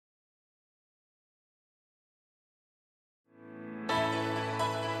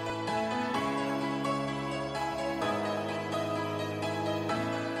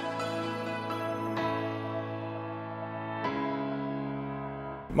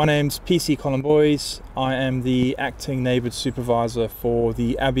My name's PC Colin. I am the acting neighbourhood supervisor for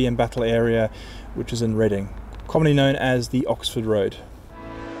the Abbey and Battle area, which is in Reading, commonly known as the Oxford Road.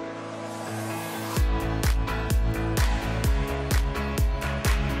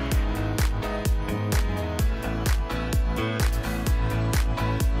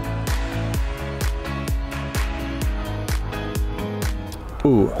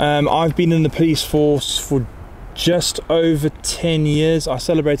 I've been in the police force for just over 10 years. I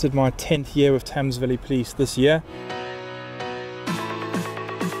celebrated my 10th year with Thames Valley Police this year.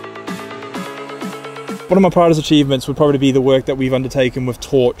 One of my proudest achievements would probably be the work that we've undertaken with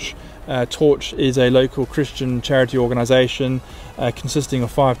Torch. Torch is a local Christian charity organisation consisting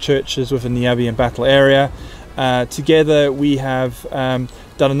of 5 churches within the Abbey and Battle area. Together we have done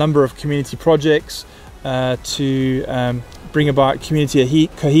a number of community projects to bring about community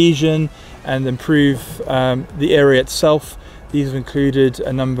cohesion and improve the area itself. These have included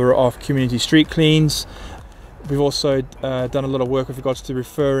a number of community street cleans. We've also done a lot of work with regards to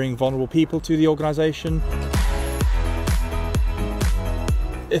referring vulnerable people to the organisation.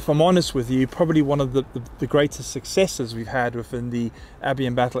 If I'm honest with you, probably one of the greatest successes we've had within the Abbey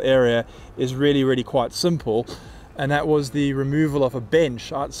and Battle area is really quite simple, and that was the removal of a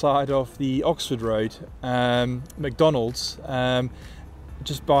bench outside of the Oxford Road McDonald's,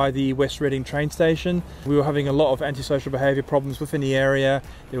 just by the West Reading train station. We were having a lot of antisocial behaviour problems within the area.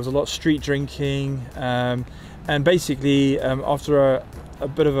 There was a lot of street drinking, and basically after a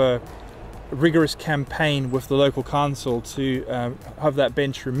bit of a rigorous campaign with the local council to have that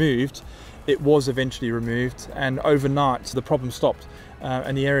bench removed, it was eventually removed, and overnight the problem stopped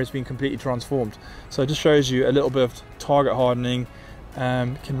and the area has been completely transformed. So it just shows you a little bit of target hardening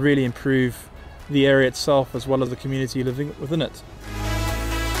can really improve the area itself as well as the community living within it.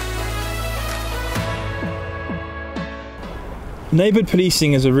 Neighbourhood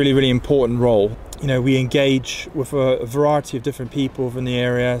policing is a really important role. You know, we engage with a variety of different people within the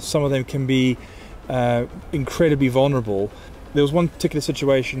area. Some of them can be incredibly vulnerable. There was one particular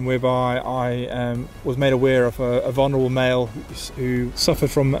situation whereby I was made aware of a vulnerable male who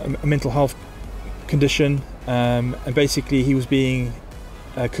suffered from a mental health condition, and basically he was being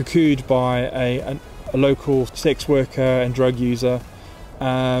cocooned by a local sex worker and drug user.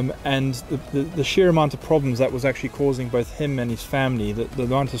 And the sheer amount of problems that was actually causing both him and his family, the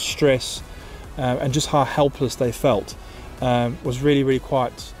amount of stress and just how helpless they felt was really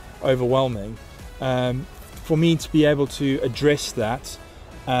quite overwhelming. For me to be able to address that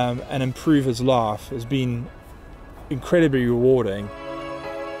and improve his life has been incredibly rewarding.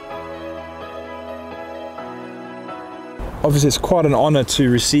 Obviously it's quite an honour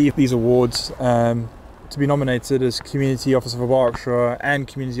to receive these awards. To be nominated as Community Officer for Berkshire and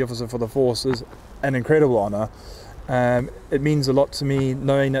Community Officer for the Force is an incredible honour. It means a lot to me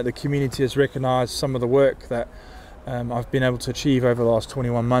knowing that the community has recognised some of the work that I've been able to achieve over the last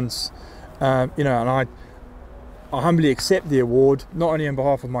 21 months. You know, and I humbly accept the award, not only on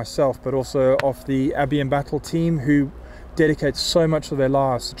behalf of myself but also of the Abbey and Battle team, who dedicate so much of their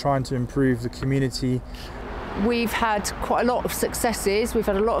lives to trying to improve the community. We've had quite a lot of successes. We've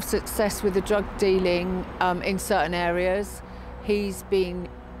had a lot of success with the drug dealing in certain areas. He's been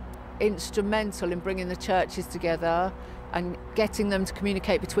instrumental in bringing the churches together and getting them to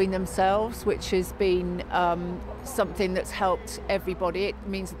communicate between themselves, which has been something that's helped everybody. It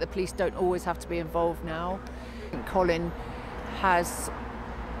means that the police don't always have to be involved now. Colin has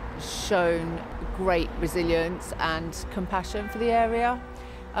shown great resilience and compassion for the area.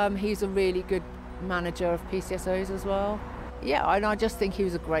 He's a really good manager of PCSOs as well. Yeah, and I just think he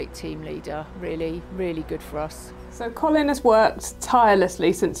was a great team leader, really good for us. So Colin has worked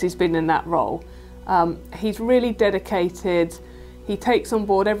tirelessly since he's been in that role. He's really dedicated. He takes on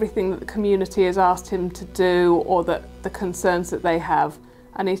board everything that the community has asked him to do or the concerns that they have,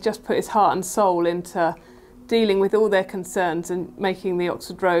 and he's just put his heart and soul into dealing with all their concerns and making the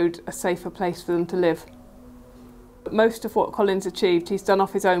Oxford Road a safer place for them to live. Most of what Colin's achieved, he's done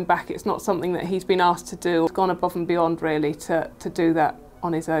off his own back. It's not something that he's been asked to do. He's gone above and beyond really to do that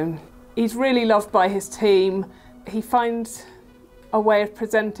on his own. He's really loved by his team. He finds a way of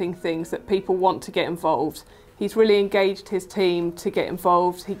presenting things that people want to get involved. He's really engaged his team to get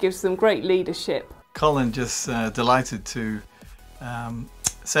involved. He gives them great leadership. Colin, just delighted to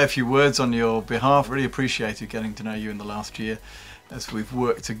say a few words on your behalf. Really appreciated getting to know you in the last year as we've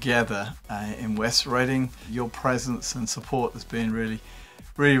worked together in West Reading. Your presence and support has been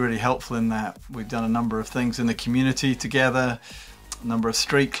really helpful in that. We've done a number of things in the community together, a number of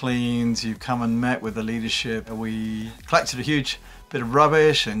street cleans. You've come and met with the leadership. We collected a huge bit of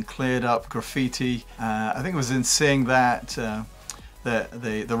rubbish and cleared up graffiti. I think it was in seeing that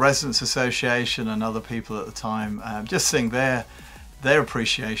the Residents Association and other people at the time, just seeing their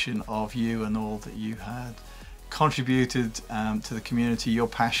appreciation of you and all that you had contributed to the community, your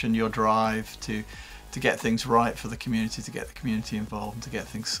passion, your drive to get things right for the community, to get the community involved and to get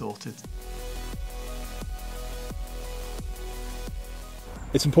things sorted.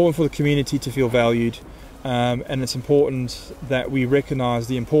 It's important for the community to feel valued, and it's important that we recognise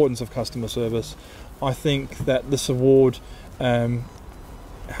the importance of customer service. I think that this award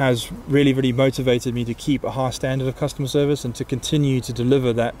has really motivated me to keep a high standard of customer service and to continue to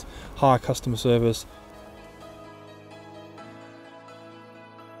deliver that high customer service.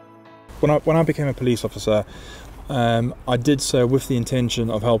 When I became a police officer, I did so with the intention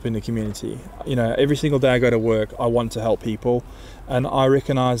of helping the community. You know, every single day I go to work, I want to help people, and I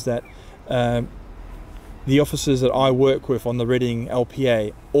recognise that the officers that I work with on the Reading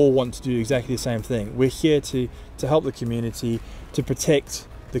LPA all want to do exactly the same thing. We're here to help the community, to protect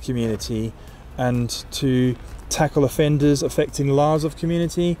the community, and to tackle offenders affecting the lives of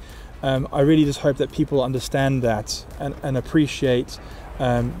community. I really just hope that people understand that and appreciate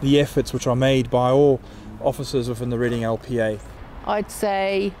the efforts which are made by all officers within the Reading LPA. I'd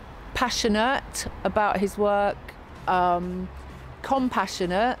say passionate about his work,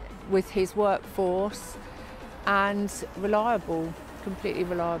 compassionate with his workforce, and reliable, completely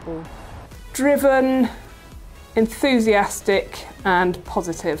reliable. Driven, enthusiastic and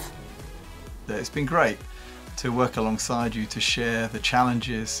positive. It's been great to work alongside you, to share the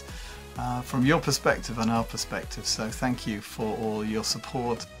challenges from your perspective and our perspective, so thank you for all your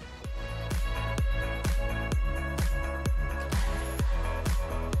support.